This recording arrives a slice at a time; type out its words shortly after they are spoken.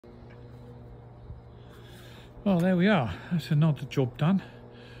Well, there we are. That's another job done.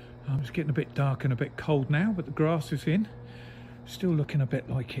 It's getting a bit dark and a bit cold now, but the grass is in. Still looking a bit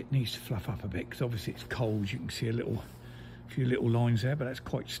like it needs to fluff up a bit because obviously it's cold. You can see a few little lines there, but that's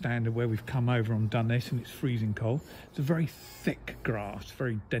quite standard where we've come over and done this, and it's freezing cold. It's a very thick grass,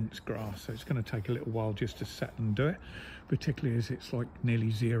 very dense grass, so it's going to take a little while just to set and do it, particularly as it's like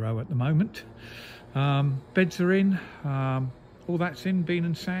nearly 0 at the moment. Beds are in, all that's in, been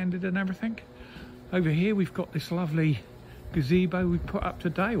and sanded and everything. Over here we've got this lovely gazebo we put up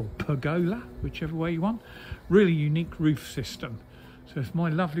today, or pergola, whichever way you want. Really unique roof system. So if my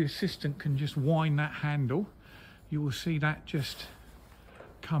lovely assistant can just wind that handle, you will see that just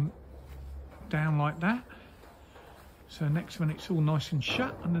come down like that. So next when it's all nice and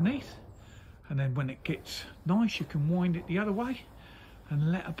shut underneath, and then when it gets nice you can wind it the other way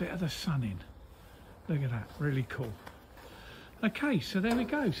and let a bit of the sun in. Look at that, really cool. Okay, so there we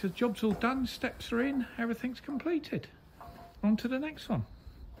go. So the job's all done, steps are in, everything's completed. On to the next one.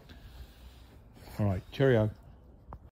 All right, cheerio.